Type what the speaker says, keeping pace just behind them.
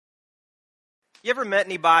You ever met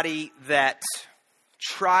anybody that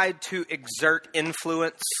tried to exert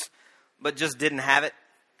influence but just didn't have it?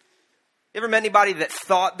 You ever met anybody that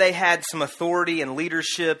thought they had some authority and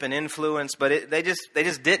leadership and influence, but they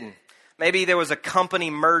just didn't? Maybe there was a company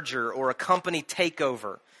merger or a company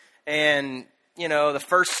takeover, and the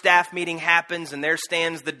first staff meeting happens, and there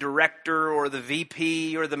stands the director or the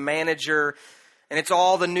VP or the manager, and it's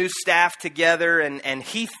all the new staff together, and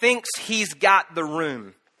he thinks he's got the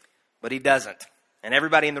room, but he doesn't. And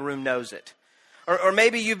everybody in the room knows it. Or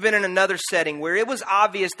maybe you've been in another setting where it was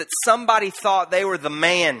obvious that somebody thought they were the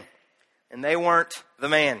man, and they weren't the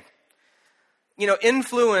man.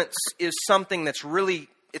 Influence is something that's really,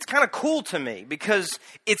 it's kind of cool to me because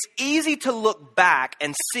it's easy to look back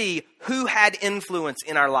and see who had influence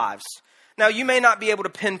in our lives. Now, you may not be able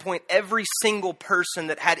to pinpoint every single person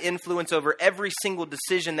that had influence over every single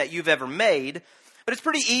decision that you've ever made, but it's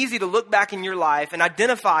pretty easy to look back in your life and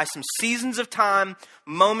identify some seasons of time,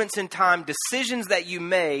 moments in time, decisions that you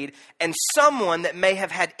made, and someone that may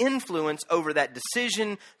have had influence over that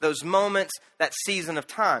decision, those moments, that season of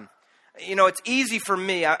time. It's easy for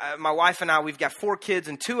me. My wife and I, we've got 4 kids,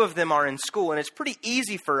 and 2 of them are in school, and it's pretty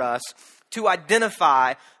easy for us to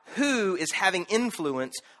identify who is having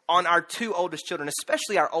influence on our 2 oldest children,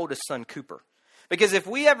 especially our oldest son, Cooper. Because if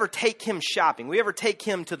we ever take him shopping, we ever take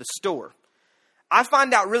him to the store, I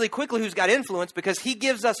find out really quickly who's got influence because he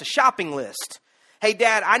gives us a shopping list. Hey,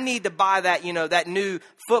 Dad, I need to buy that, that new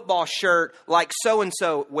football shirt like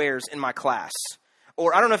so-and-so wears in my class.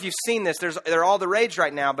 Or I don't know if you've seen this. They're all the rage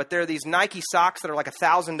right now, but there are these Nike socks that are like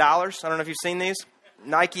 $1,000. I don't know if you've seen these.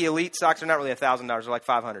 Nike Elite socks are not really $1,000. They're like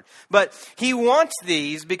 $500. But he wants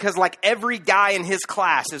these because like every guy in his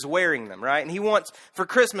class is wearing them, right? And he wants, for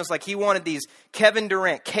Christmas, he wanted these Kevin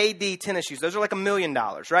Durant, KD tennis shoes. Those are like $1 million,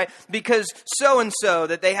 right? Because so-and-so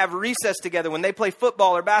that they have recess together when they play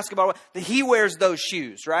football or basketball, he wears those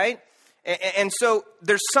shoes, right? And so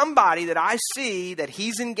there's somebody that I see that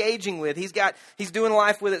he's engaging with, he's doing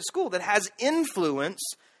life with at school that has influence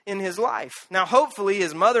in his life. Now, hopefully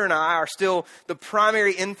his mother and I are still the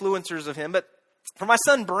primary influencers of him, but for my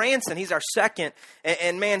son Branson, he's our second,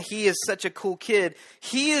 and man, he is such a cool kid.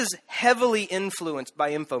 He is heavily influenced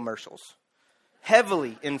by infomercials.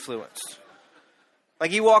 Heavily influenced. Like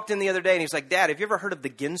he walked in the other day and he's like, Dad, have you ever heard of the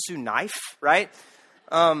Ginsu knife, right?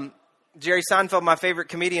 Jerry Seinfeld, my favorite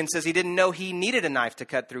comedian, says he didn't know he needed a knife to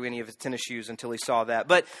cut through any of his tennis shoes until he saw that.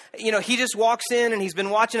 But, he just walks in and he's been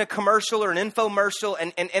watching a commercial or an infomercial,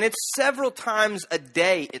 and it's several times a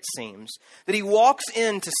day, it seems, that he walks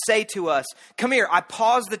in to say to us, come here, I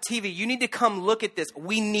paused the TV. You need to come look at this.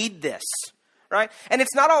 We need this, right? And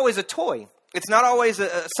it's not always a toy. It's not always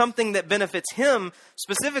something that benefits him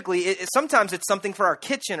specifically. Sometimes it's something for our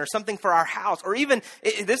kitchen or something for our house. Or even,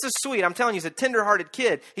 this is sweet. I'm telling you, he's a tender-hearted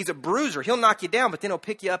kid. He's a bruiser. He'll knock you down, but then he'll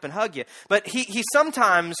pick you up and hug you. But he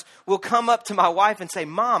sometimes will come up to my wife and say,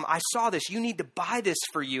 Mom, I saw this. You need to buy this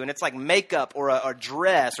for you. And it's like makeup or a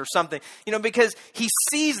dress or something. Because he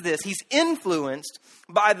sees this. He's influenced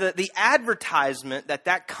by the advertisement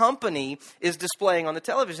that company is displaying on the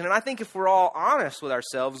television. And I think if we're all honest with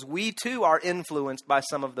ourselves, we too are influenced by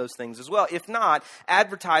some of those things as well. If not,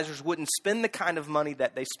 advertisers wouldn't spend the kind of money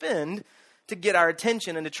that they spend to get our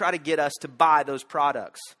attention and to try to get us to buy those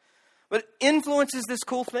products. But influence is this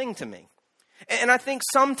cool thing to me. And I think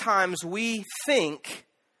sometimes we think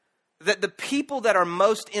that the people that are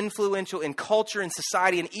most influential in culture and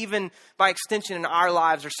society, and even by extension in our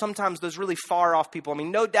lives, are sometimes those really far off people. I mean,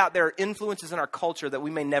 no doubt there are influences in our culture that we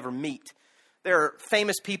may never meet. There are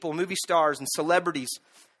famous people, movie stars and celebrities,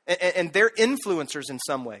 and they're influencers in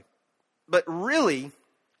some way. But really,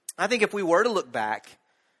 I think if we were to look back,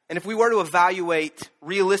 and if we were to evaluate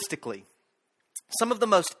realistically, some of the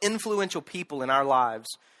most influential people in our lives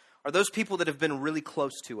are those people that have been really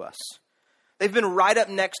close to us. They've been right up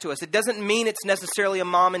next to us. It doesn't mean it's necessarily a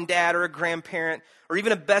mom and dad or a grandparent or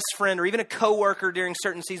even a best friend or even a coworker during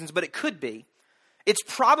certain seasons, but it could be. It's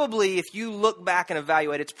probably, if you look back and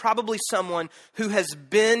evaluate, it's probably someone who has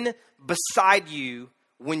been beside you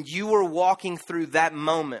when you were walking through that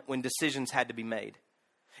moment when decisions had to be made.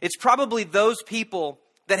 It's probably those people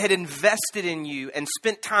that had invested in you and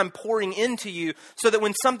spent time pouring into you so that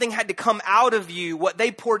when something had to come out of you, what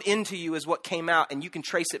they poured into you is what came out, and you can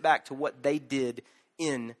trace it back to what they did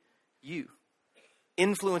in you.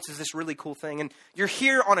 Influence is this really cool thing, and you're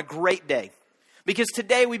here on a great day because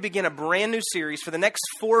today we begin a brand new series. For the next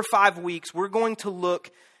 4 or 5 weeks, we're going to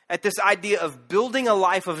look at this idea of building a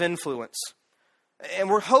life of influence.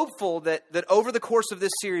 And we're hopeful that over the course of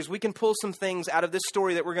this series, we can pull some things out of this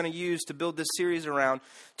story that we're going to use to build this series around,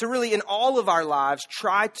 to really, in all of our lives,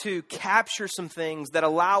 try to capture some things that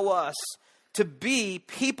allow us to be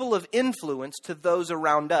people of influence to those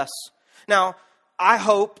around us. Now, I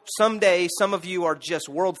hope someday some of you are just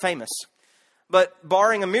world famous. But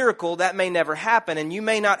barring a miracle, that may never happen, and you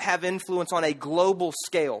may not have influence on a global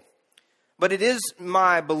scale. But it is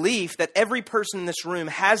my belief that every person in this room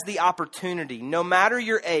has the opportunity, no matter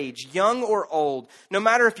your age, young or old, no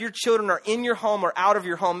matter if your children are in your home or out of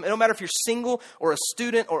your home, no matter if you're single or a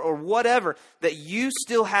student or whatever, that you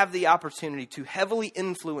still have the opportunity to heavily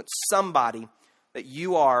influence somebody that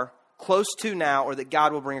you are close to now or that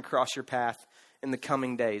God will bring across your path in the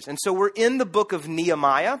coming days. And so we're in the book of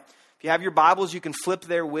Nehemiah. If you have your Bibles, you can flip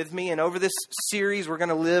there with me. And over this series, we're going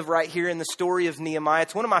to live right here in the story of Nehemiah.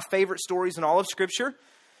 It's one of my favorite stories in all of Scripture.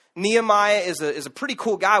 Nehemiah is a pretty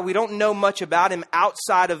cool guy. We don't know much about him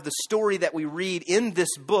outside of the story that we read in this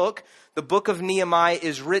book. The book of Nehemiah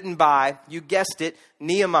is written by, you guessed it,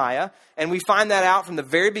 Nehemiah. And we find that out from the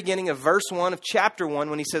very beginning of verse 1 of chapter 1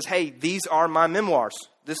 when he says, hey, these are my memoirs.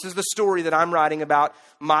 This is the story that I'm writing about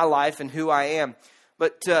my life and who I am.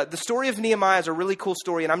 But the story of Nehemiah is a really cool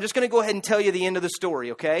story, and I'm just going to go ahead and tell you the end of the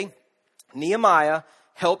story, okay? Nehemiah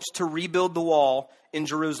helps to rebuild the wall in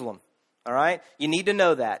Jerusalem, all right? You need to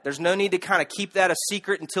know that. There's no need to kind of keep that a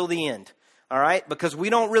secret until the end, all right? Because we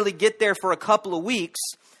don't really get there for a couple of weeks,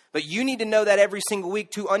 but you need to know that every single week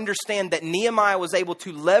to understand that Nehemiah was able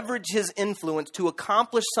to leverage his influence to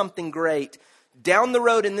accomplish something great down the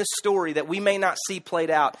road in this story that we may not see played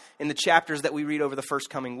out in the chapters that we read over the first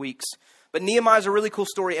coming weeks. But Nehemiah is a really cool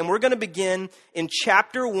story, and we're going to begin in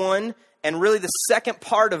chapter 1 and really the second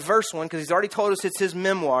part of verse 1 because he's already told us it's his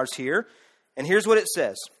memoirs here. And here's what it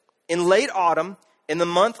says. In late autumn, in the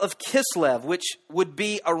month of Kislev, which would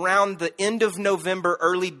be around the end of November,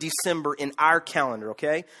 early December in our calendar,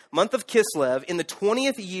 okay? Month of Kislev, in the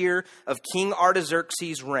 20th year of King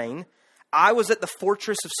Artaxerxes' reign, I was at the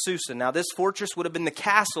fortress of Susa. Now, this fortress would have been the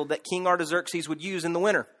castle that King Artaxerxes would use in the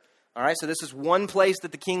winter. All right, so this is one place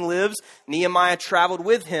that the king lives. Nehemiah traveled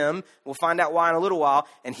with him. We'll find out why in a little while.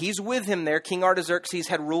 And he's with him there. King Artaxerxes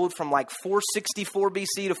had ruled from like 464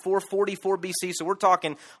 BC to 444 BC. So we're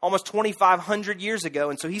talking almost 2,500 years ago.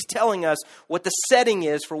 And so he's telling us what the setting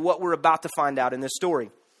is for what we're about to find out in this story.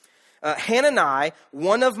 Hanani,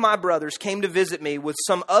 one of my brothers, came to visit me with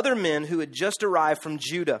some other men who had just arrived from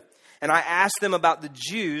Judah. And I asked them about the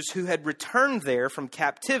Jews who had returned there from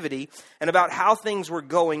captivity and about how things were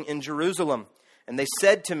going in Jerusalem. And they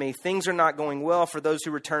said to me, things are not going well for those who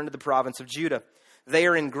return to the province of Judah. They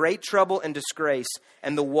are in great trouble and disgrace,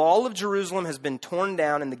 and the wall of Jerusalem has been torn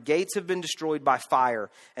down, and the gates have been destroyed by fire.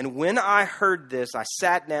 And when I heard this, I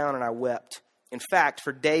sat down and I wept. In fact,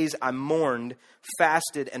 for days I mourned,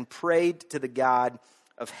 fasted, and prayed to the God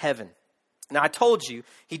of heaven. Now, I told you,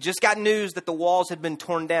 he just got news that the walls had been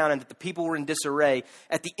torn down and that the people were in disarray.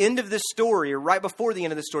 At the end of this story, or right before the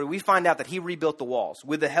end of this story, we find out that he rebuilt the walls.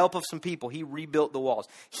 With the help of some people, he rebuilt the walls.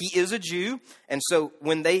 He is a Jew, and so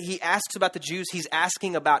when he asks about the Jews, he's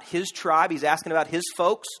asking about his tribe. He's asking about his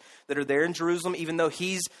folks that are there in Jerusalem, even though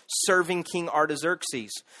he's serving King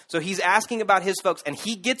Artaxerxes. So he's asking about his folks, and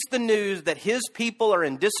he gets the news that his people are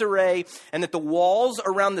in disarray and that the walls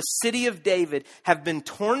around the city of David have been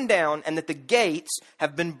torn down and that the gates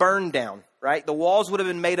have been burned down, right? The walls would have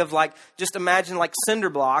been made of just imagine like cinder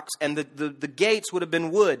blocks, and the gates would have been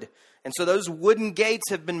wood. And so those wooden gates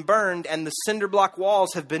have been burned and the cinder block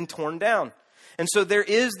walls have been torn down. And so there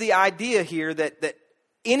is the idea here that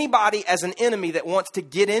anybody as an enemy that wants to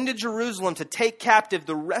get into Jerusalem to take captive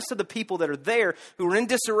the rest of the people that are there who are in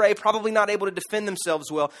disarray, probably not able to defend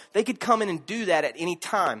themselves well, they could come in and do that at any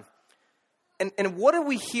time. And what do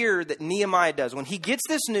we hear that Nehemiah does? When he gets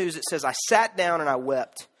this news, it says, I sat down and I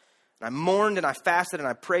wept. And I mourned and I fasted and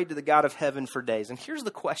I prayed to the God of heaven for days. And here's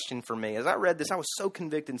the question for me. As I read this, I was so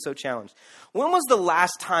convicted and so challenged. When was the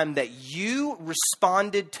last time that you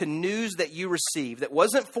responded to news that you received that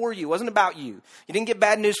wasn't for you, wasn't about you? You didn't get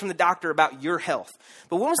bad news from the doctor about your health.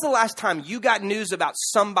 But when was the last time you got news about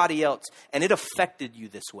somebody else and it affected you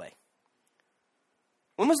this way?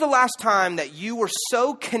 When was the last time that you were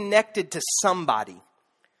so connected to somebody?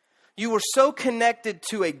 You were so connected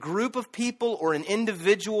to a group of people or an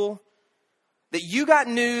individual that you got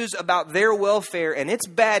news about their welfare and it's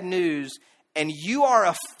bad news, and you are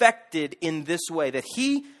affected in this way, that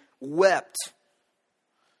he wept.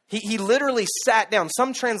 He literally sat down.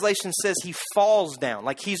 Some translation says he falls down.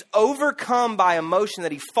 Like he's overcome by emotion,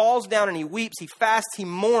 that he falls down and he weeps, he fasts, he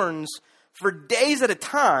mourns for days at a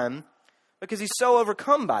time because he's so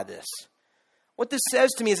overcome by this. What this says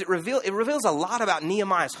to me is it reveals a lot about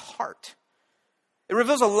Nehemiah's heart. It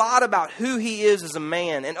reveals a lot about who he is as a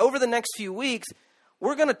man. And over the next few weeks,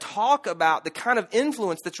 we're going to talk about the kind of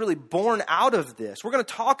influence that's really born out of this. We're going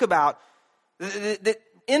to talk about The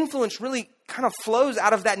influence really kind of flows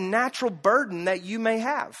out of that natural burden that you may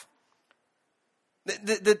have.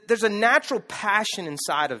 There's a natural passion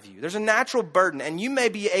inside of you. There's a natural burden, and you may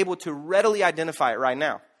be able to readily identify it right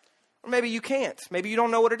now. Or maybe you can't. Maybe you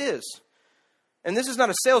don't know what it is. And this is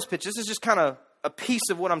not a sales pitch. This is just kind of a piece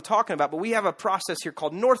of what I'm talking about. But we have a process here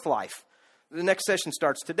called North Life. The next session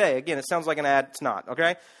starts today. Again, it sounds like an ad. It's not,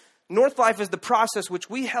 okay? North Life is the process which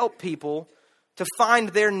we help people to find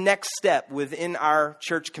their next step within our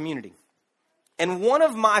church community. And one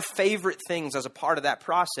of my favorite things as a part of that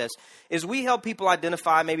process is we help people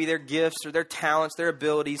identify maybe their gifts or their talents, their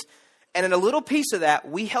abilities. And in a little piece of that,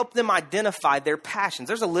 we help them identify their passions.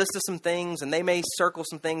 There's a list of some things, and they may circle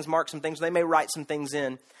some things, mark some things. They may write some things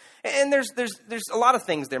in. And there's a lot of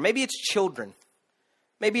things there. Maybe it's children.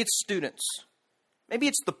 Maybe it's students. Maybe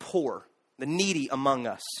it's the poor, the needy among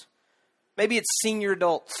us. Maybe it's senior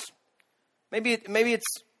adults. Maybe it's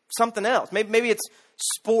something else. Maybe it's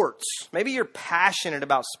sports. Maybe you're passionate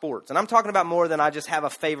about sports. And I'm talking about more than I just have a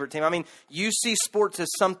favorite team. I mean, you see sports as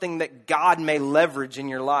something that God may leverage in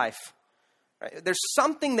your life. Right? There's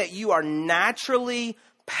something that you are naturally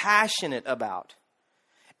passionate about.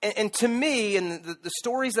 And to me, and the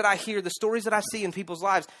stories that I hear, the stories that I see in people's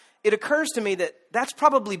lives, it occurs to me that that's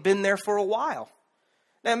probably been there for a while.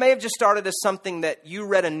 Now, it may have just started as something that you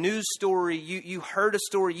read a news story, you heard a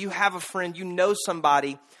story, you have a friend, you know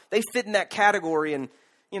somebody, they fit in that category, and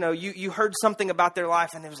you heard something about their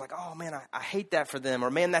life, and it was like, oh man, I hate that for them,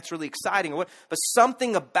 or man, that's really exciting. But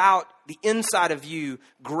something about the inside of you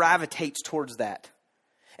gravitates towards that.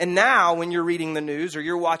 And now, when you're reading the news or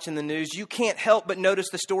you're watching the news, you can't help but notice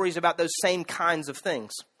the stories about those same kinds of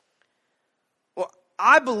things.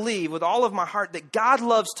 I believe with all of my heart that God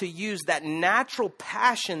loves to use that natural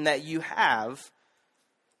passion that you have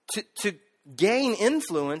to gain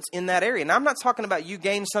influence in that area. And I'm not talking about you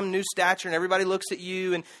gain some new stature and everybody looks at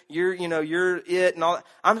you and you're it and all that.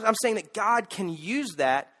 I'm saying that God can use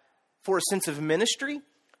that for a sense of ministry,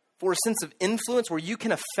 for a sense of influence where you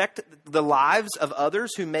can affect the lives of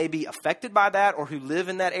others who may be affected by that or who live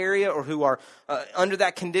in that area or who are under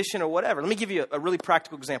that condition or whatever. Let me give you a really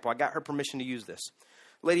practical example. I got her permission to use this.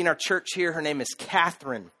 Lady in our church here, her name is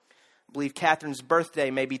Catherine. I believe Catherine's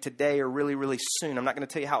birthday may be today or really, really soon. I'm not going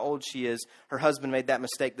to tell you how old she is. Her husband made that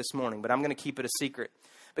mistake this morning, but I'm going to keep it a secret.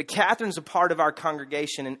 But Catherine's a part of our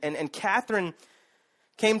congregation, and Catherine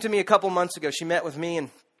came to me a couple months ago. She met with me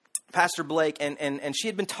and Pastor Blake, and she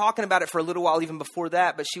had been talking about it for a little while even before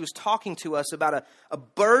that, but she was talking to us about a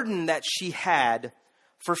burden that she had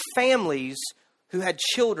for families who had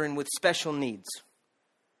children with special needs.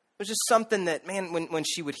 It was just something that, man, when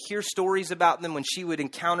she would hear stories about them, when she would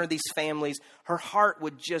encounter these families, her heart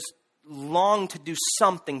would just long to do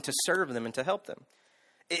something to serve them and to help them.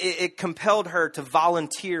 It compelled her to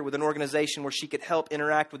volunteer with an organization where she could help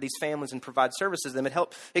interact with these families and provide services to them.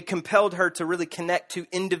 It compelled her to really connect to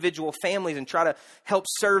individual families and try to help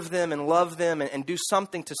serve them and love them and do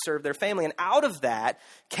something to serve their family. And out of that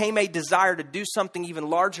came a desire to do something even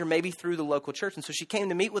larger, maybe through the local church. And so she came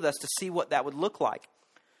to meet with us to see what that would look like.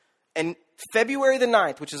 And February the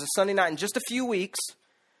 9th, which is a Sunday night, in just a few weeks,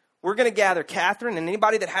 we're going to gather Catherine and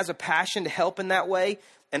anybody that has a passion to help in that way,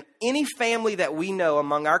 and any family that we know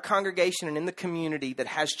among our congregation and in the community that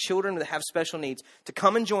has children that have special needs to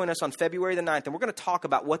come and join us on February the 9th. And we're going to talk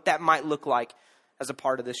about what that might look like as a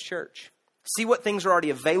part of this church. See what things are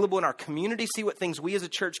already available in our community. See what things we as a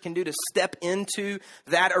church can do to step into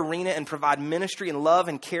that arena and provide ministry and love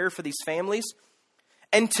and care for these families.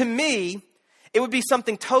 And to me, it would be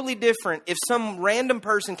something totally different if some random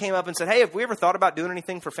person came up and said, hey, have we ever thought about doing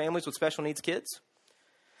anything for families with special needs kids?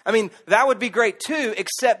 I mean, that would be great too,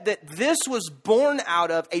 except that this was born out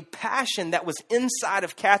of a passion that was inside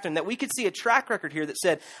of Catherine, that we could see a track record here that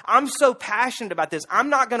said, I'm so passionate about this, I'm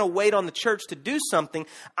not going to wait on the church to do something.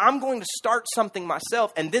 I'm going to start something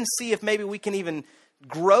myself and then see if maybe we can even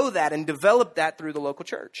grow that and develop that through the local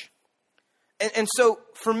church. And so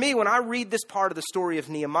for me, when I read this part of the story of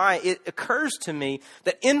Nehemiah, it occurs to me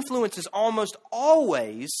that influence is almost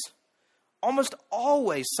always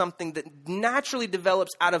something that naturally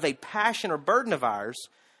develops out of a passion or burden of ours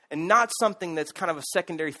and not something that's kind of a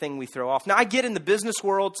secondary thing we throw off. Now, I get in the business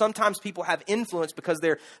world, sometimes people have influence because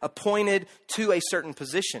they're appointed to a certain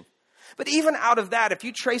position. But even out of that, if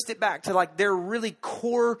you traced it back to like their really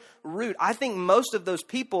core root, I think most of those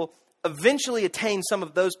people eventually attained some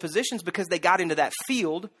of those positions because they got into that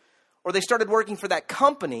field or they started working for that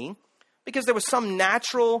company because there was some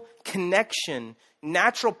natural connection,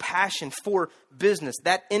 natural passion for business,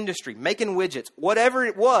 that industry, making widgets, whatever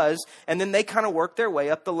it was. And then they kind of work their way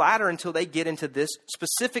up the ladder until they get into this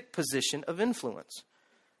specific position of influence.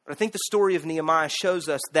 But I think the story of Nehemiah shows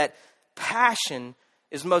us that passion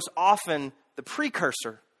is most often the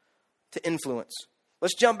precursor to influence.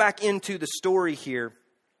 Let's jump back into the story here.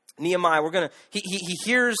 Nehemiah, he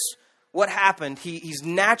hears what happened. He's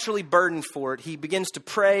naturally burdened for it. He begins to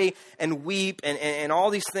pray and weep and all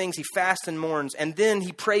these things. He fasts and mourns. And then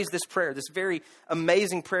he prays this prayer, this very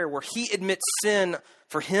amazing prayer where he admits sin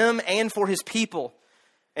for him and for his people.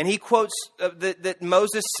 And he quotes that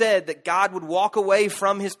Moses said that God would walk away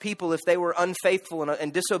from his people if they were unfaithful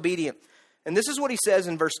and disobedient. And this is what he says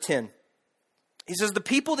in verse 10. He says, "The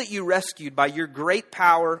people that you rescued by your great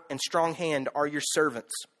power and strong hand are your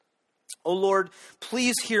servants. O Lord,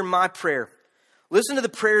 please hear my prayer. Listen to the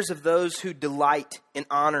prayers of those who delight in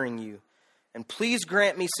honoring you. And please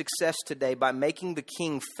grant me success today by making the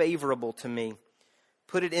king favorable to me.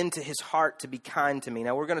 Put it into his heart to be kind to me."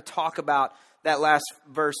 Now, we're going to talk about that last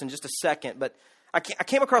verse in just a second, but I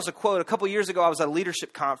came across a quote a couple years ago. I was at a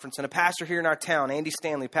leadership conference, and a pastor here in our town, Andy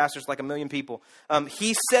Stanley, pastors like 1 million people,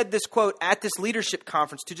 he said this quote at this leadership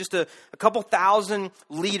conference to just a couple thousand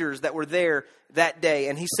leaders that were there that day.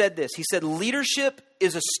 And he said this. He said, "Leadership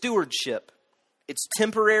is a stewardship. It's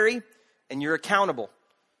temporary, and you're accountable."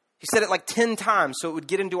 He said it like 10 times so it would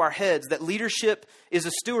get into our heads that leadership is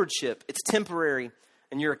a stewardship. It's temporary,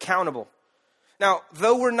 and you're accountable. Now,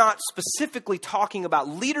 though we're not specifically talking about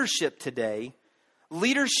leadership today,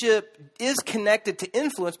 leadership is connected to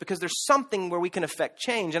influence because there's something where we can affect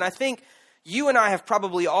change. And I think you and I have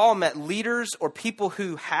probably all met leaders or people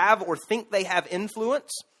who have or think they have influence,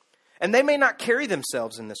 and they may not carry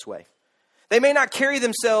themselves in this way. They may not carry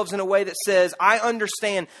themselves in a way that says, I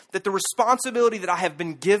understand that the responsibility that I have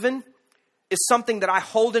been given is something that I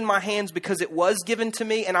hold in my hands because it was given to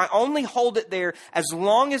me, and I only hold it there as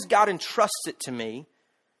long as God entrusts it to me.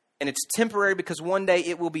 And it's temporary because one day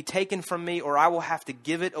it will be taken from me or I will have to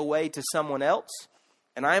give it away to someone else.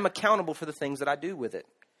 And I am accountable for the things that I do with it.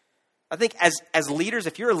 I think as leaders,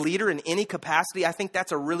 if you're a leader in any capacity, I think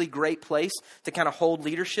that's a really great place to kind of hold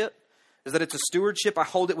leadership. Is that it's a stewardship. I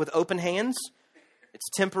hold it with open hands. It's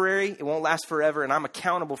temporary. It won't last forever. And I'm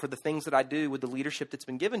accountable for the things that I do with the leadership that's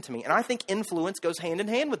been given to me. And I think influence goes hand in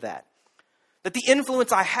hand with that. That the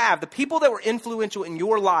influence I have, the people that were influential in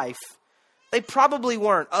your life, they probably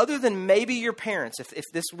weren't, other than maybe your parents, if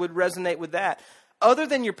this would resonate with that. Other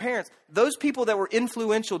than your parents, those people that were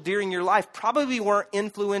influential during your life probably weren't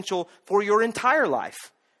influential for your entire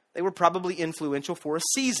life. They were probably influential for a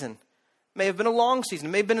season. It may have been a long season.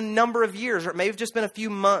 It may have been a number of years, or it may have just been a few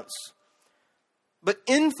months. But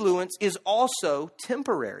influence is also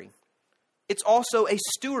temporary. It's also a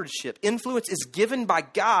stewardship. Influence is given by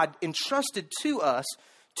God, entrusted to us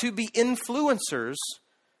to be influencers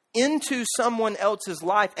into someone else's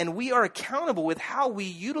life, and we are accountable with how we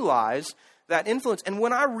utilize that influence. And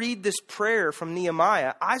when I read this prayer from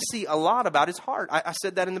Nehemiah, I see a lot about his heart. I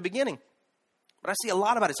said that in the beginning, but I see a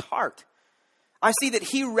lot about his heart. I see that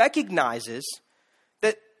he recognizes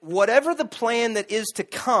that whatever the plan that is to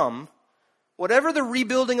come, whatever the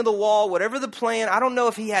rebuilding of the wall, whatever the plan, I don't know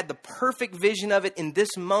if he had the perfect vision of it in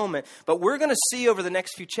this moment, but we're going to see over the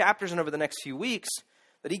next few chapters and over the next few weeks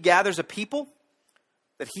that he gathers a people,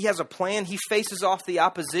 that he has a plan. He faces off the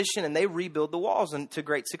opposition and they rebuild the walls and to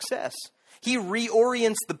great success. He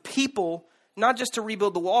reorients the people, not just to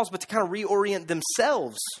rebuild the walls, but to kind of reorient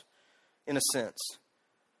themselves in a sense.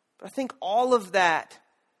 But I think all of that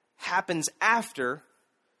happens after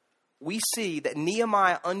we see that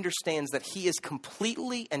Nehemiah understands that he is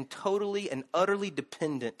completely and totally and utterly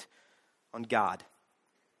dependent on God.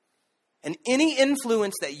 And any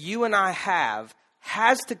influence that you and I have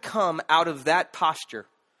has to come out of that posture.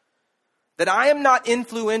 That I am not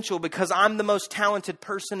influential because I'm the most talented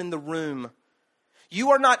person in the room.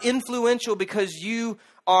 You are not influential because you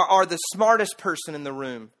are the smartest person in the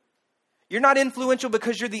room. You're not influential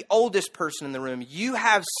because you're the oldest person in the room. You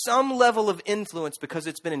have some level of influence because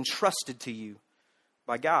it's been entrusted to you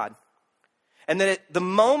by God. And that at the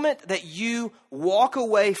moment that you walk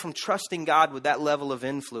away from trusting God with that level of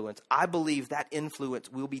influence, I believe that influence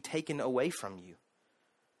will be taken away from you.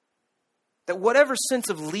 That whatever sense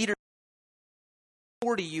of leadership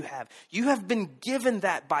authority you have been given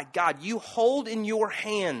that by God. You hold in your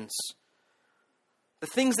hands the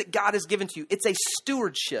things that God has given to you. It's a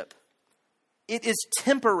stewardship. It is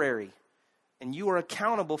temporary. And you are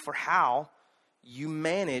accountable for how you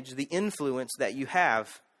manage the influence that you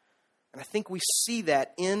have. And I think we see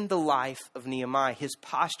that in the life of Nehemiah. His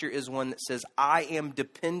posture is one that says, I am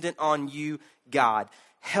dependent on you, God.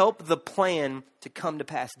 Help the plan to come to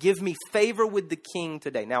pass. Give me favor with the king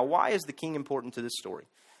today. Now, why is the king important to this story?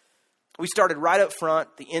 We started right up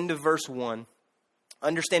front, the end of verse 1,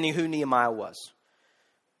 understanding who Nehemiah was.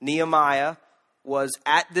 Nehemiah was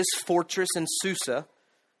at this fortress in Susa,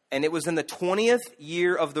 and it was in the 20th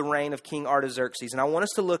year of the reign of King Artaxerxes. And I want us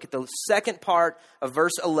to look at the second part of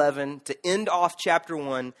verse 11 to end off chapter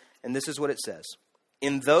 1, and this is what it says.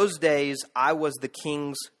 In those days, I was the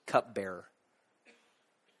king's cupbearer.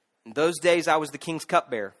 In those days, I was the king's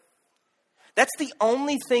cupbearer. That's the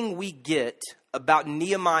only thing we get about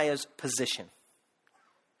Nehemiah's position.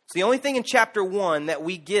 It's the only thing in chapter 1 that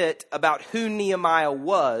we get about who Nehemiah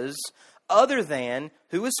was, other than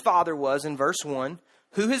who his father was in verse 1,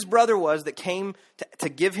 who his brother was that came to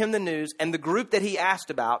give him the news, and the group that he asked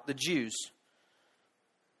about, the Jews.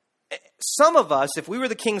 Some of us, if we were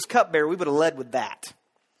the king's cupbearer, we would have led with that.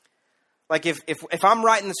 Like if I'm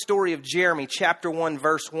writing the story of Jeremy, chapter 1,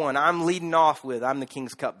 verse 1, I'm leading off with, I'm the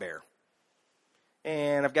king's cupbearer.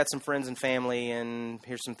 And I've got some friends and family, and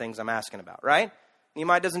here's some things I'm asking about, right?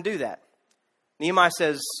 Nehemiah doesn't do that. Nehemiah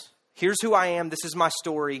says, here's who I am, this is my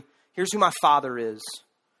story, here's who my father is.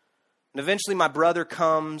 And eventually my brother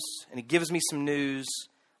comes, and he gives me some news.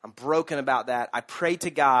 I'm broken about that. I pray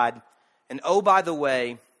to God, and oh, by the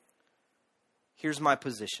way, here's my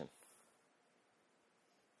position.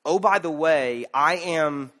 Oh, by the way, I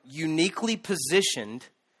am uniquely positioned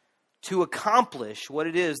to accomplish what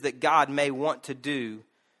it is that God may want to do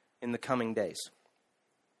in the coming days.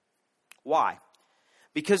 Why?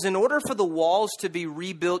 Because in order for the walls to be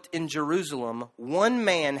rebuilt in Jerusalem, one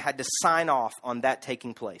man had to sign off on that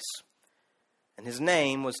taking place. And his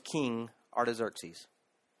name was King Artaxerxes.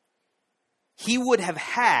 He would have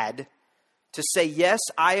had to say, yes,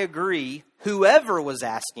 I agree, whoever was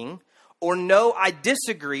asking, or no, I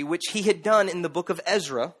disagree, which he had done in the book of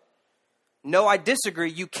Ezra. No, I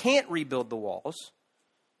disagree. You can't rebuild the walls.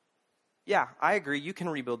 Yeah, I agree. You can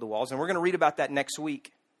rebuild the walls. And we're going to read about that next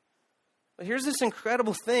week. But here's this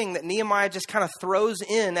incredible thing that Nehemiah just kind of throws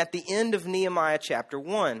in at the end of Nehemiah chapter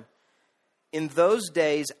 1. In those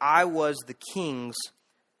days, I was the king's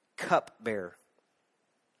cupbearer.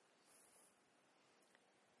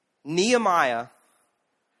 Nehemiah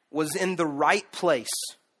was in the right place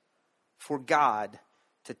for God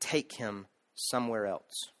to take him somewhere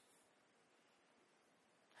else.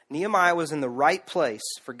 Nehemiah was in the right place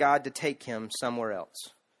for God to take him somewhere else.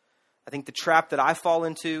 I think the trap that I fall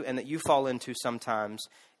into and that you fall into sometimes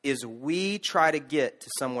is we try to get to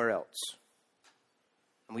somewhere else.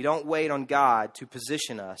 And we don't wait on God to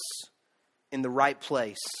position us in the right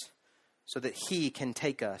place so that he can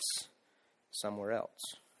take us somewhere else.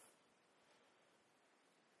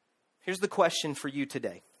 Here's the question for you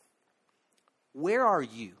today. Where are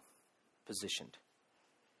you positioned?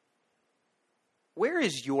 Where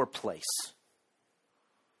is your place?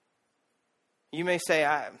 You may say,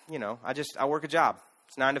 I work a job.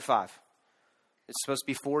 It's 9 to 5. It's supposed to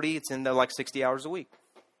be 40. It's in there like 60 hours a week.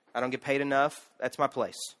 I don't get paid enough. That's my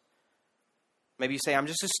place. Maybe you say, I'm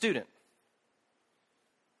just a student.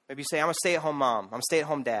 Maybe you say, I'm a stay-at-home mom. I'm a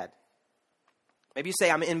stay-at-home dad. Maybe you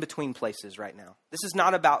say, I'm in between places right now. This is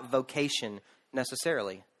not about vocation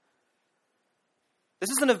necessarily. This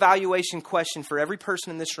is an evaluation question for every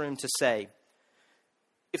person in this room to say,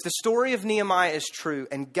 if the story of Nehemiah is true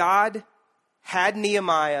and God had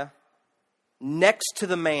Nehemiah next to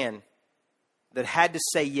the man that had to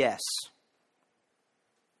say yes,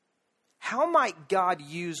 how might God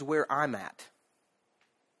use where I'm at?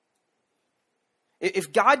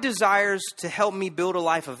 If God desires to help me build a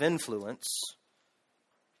life of influence,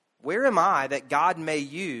 where am I that God may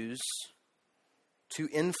use to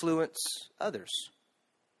influence others?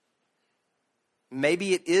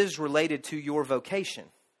 Maybe it is related to your vocation.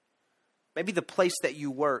 Maybe the place that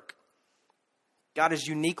you work. God has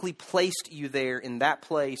uniquely placed you there in that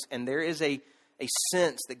place, and there is a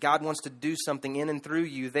sense that God wants to do something in and through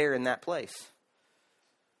you there in that place.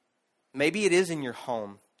 Maybe it is in your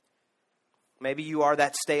home. Maybe you are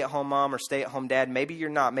that stay-at-home mom or stay-at-home dad. Maybe you're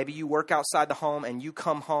not. Maybe you work outside the home and you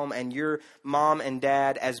come home and you're mom and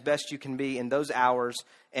dad as best you can be in those hours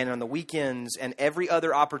and on the weekends and every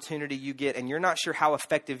other opportunity you get, and you're not sure how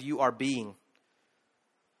effective you are being.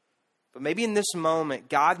 But maybe in this moment,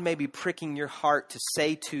 God may be pricking your heart to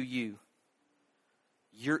say to you,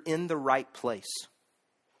 you're in the right place.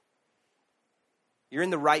 You're in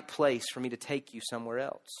the right place for me to take you somewhere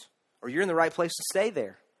else. Or you're in the right place to stay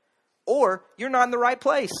there. Or you're not in the right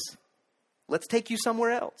place. Let's take you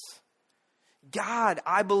somewhere else. God,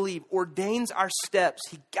 I believe, ordains our steps.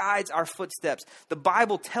 He guides our footsteps. The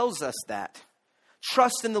Bible tells us that.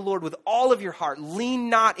 Trust in the Lord with all of your heart. Lean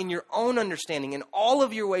not in your own understanding. In all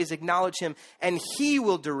of your ways acknowledge him, and he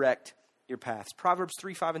will direct your paths. Proverbs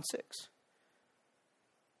 3, 5, and 6.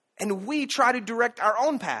 And we try to direct our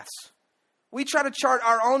own paths. We try to chart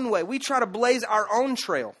our own way. We try to blaze our own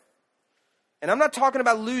trail. And I'm not talking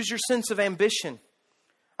about lose your sense of ambition.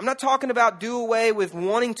 I'm not talking about do away with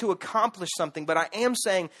wanting to accomplish something, but I am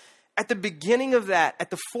saying at the beginning of that, at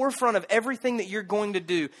the forefront of everything that you're going to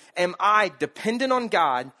do, am I dependent on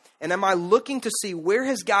God, and am I looking to see where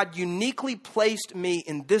has God uniquely placed me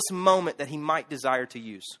in this moment that he might desire to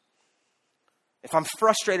use? If I'm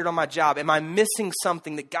frustrated on my job, am I missing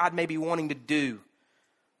something that God may be wanting to do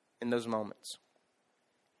in those moments?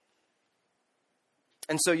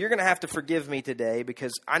 And so you're going to have to forgive me today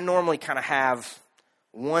because I normally kind of have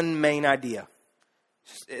one main idea.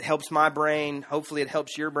 It helps my brain. Hopefully it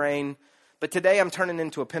helps your brain. But today I'm turning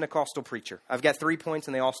into a Pentecostal preacher. I've got 3 points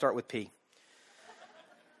and they all start with P.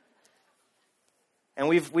 And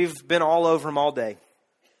we've been all over them all day.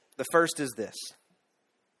 The first is this.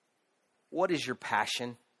 What is your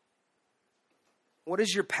passion? What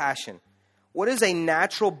is your passion? What is a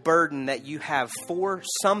natural burden that you have for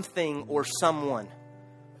something or someone?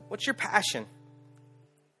 What's your passion?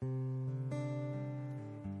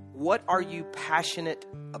 What are you passionate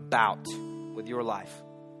about with your life?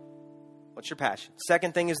 What's your passion?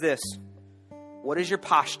 Second thing is this. What is your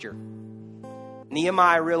posture?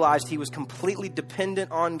 Nehemiah realized he was completely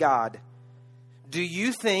dependent on God. Do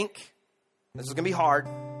you think, this is going to be hard,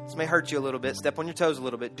 this may hurt you a little bit, step on your toes a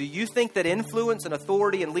little bit. Do you think that influence and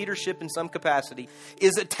authority and leadership in some capacity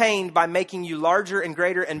is attained by making you larger and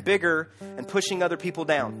greater and bigger and pushing other people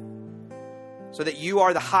down? So that you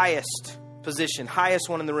are the highest position, highest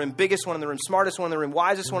one in the room, biggest one in the room, smartest one in the room,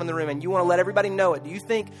 wisest one in the room, and you want to let everybody know it. Do you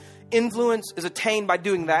think influence is attained by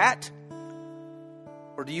doing that?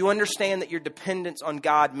 Or do you understand that your dependence on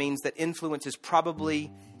God means that influence is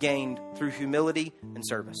probably gained through humility and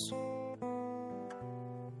service?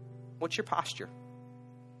 What's your posture?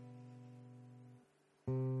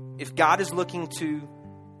 If God is looking to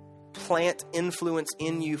plant influence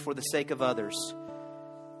in you for the sake of others,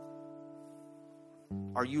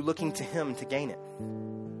 are you looking to him to gain it?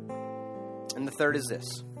 And the third is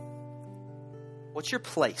this. What's your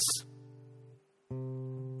place?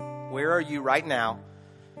 Where are you right now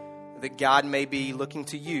that God may be looking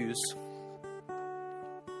to use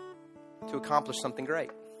to accomplish something great?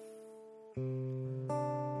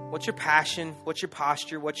 What's your passion? What's your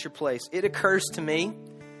posture? What's your place? It occurs to me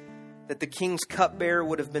that the king's cupbearer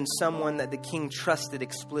would have been someone that the king trusted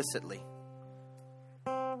explicitly.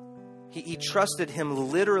 He trusted him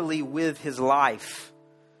literally with his life,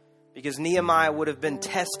 because Nehemiah would have been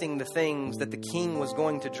testing the things that the king was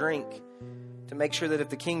going to drink to make sure that if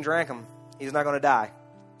the king drank them, he's not going to die.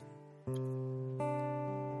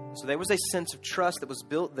 So there was a sense of trust that was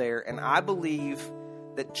built there, and I believe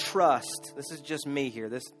that trust, this is just me here,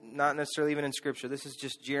 this not necessarily even in Scripture, this is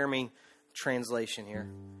just Jeremy translation here.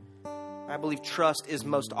 I believe trust is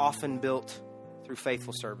most often built through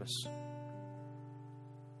faithful service.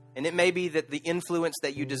 And it may be that the influence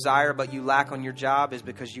that you desire but you lack on your job is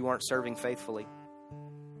because you aren't serving faithfully.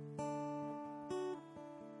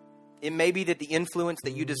 It may be that the influence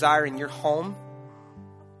that you desire in your home,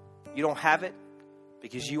 you don't have it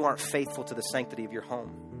because you aren't faithful to the sanctity of your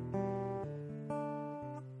home.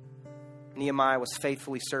 Nehemiah was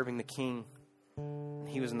faithfully serving the king.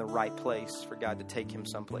 He was in the right place for God to take him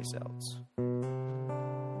someplace else.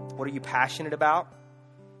 What are you passionate about?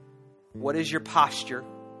 What is your posture?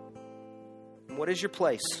 What is your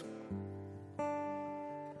place?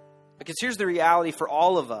 Because here's the reality for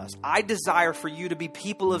all of us. I desire for you to be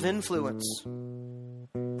people of influence.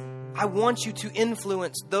 I want you to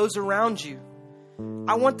influence those around you.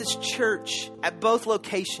 I want this church at both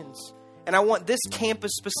locations, and I want this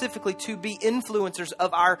campus specifically to be influencers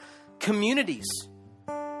of our communities.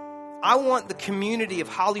 I want the community of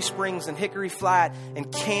Holly Springs and Hickory Flat and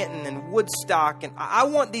Canton and Woodstock, and I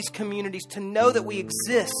want these communities to know that we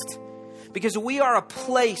exist, because we are a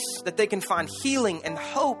place that they can find healing and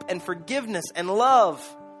hope and forgiveness and love.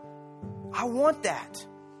 I want that.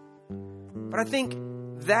 But I think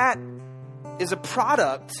that is a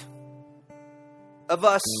product of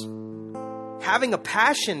us having a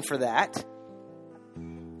passion for that,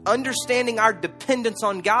 understanding our dependence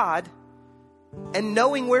on God, and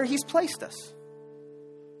knowing where He's placed us.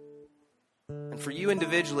 And for you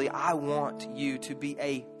individually, I want you to be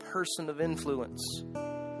a person of influence.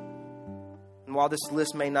 And while this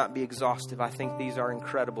list may not be exhaustive, I think these are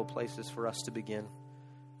incredible places for us to begin.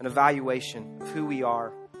 An evaluation of who we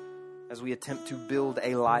are as we attempt to build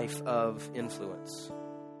a life of influence.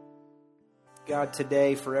 God,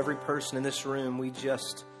 today, for every person in this room, we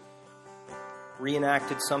just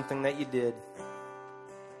reenacted something that you did.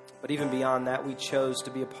 But even beyond that, we chose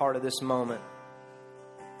to be a part of this moment.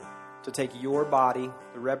 to take your body,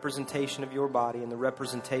 the representation of your body and the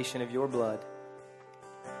representation of your blood,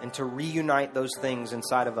 and to reunite those things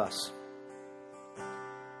inside of us.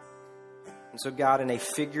 And so, God, in a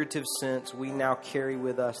figurative sense, we now carry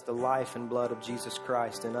with us the life and blood of Jesus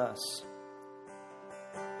Christ in us.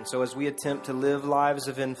 And so as we attempt to live lives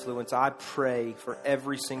of influence, I pray for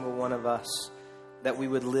every single one of us that we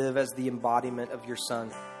would live as the embodiment of your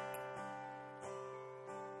Son.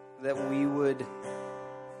 That we would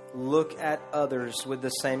look at others with the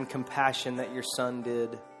same compassion that your Son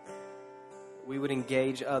did. We would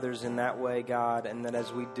engage others in that way, God, and that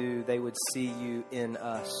as we do, they would see you in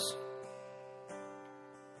us.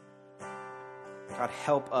 God,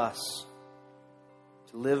 help us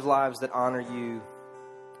to live lives that honor you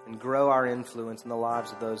and grow our influence in the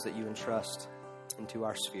lives of those that you entrust into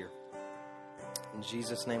our sphere. In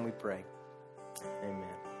Jesus' name we pray.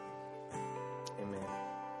 Amen.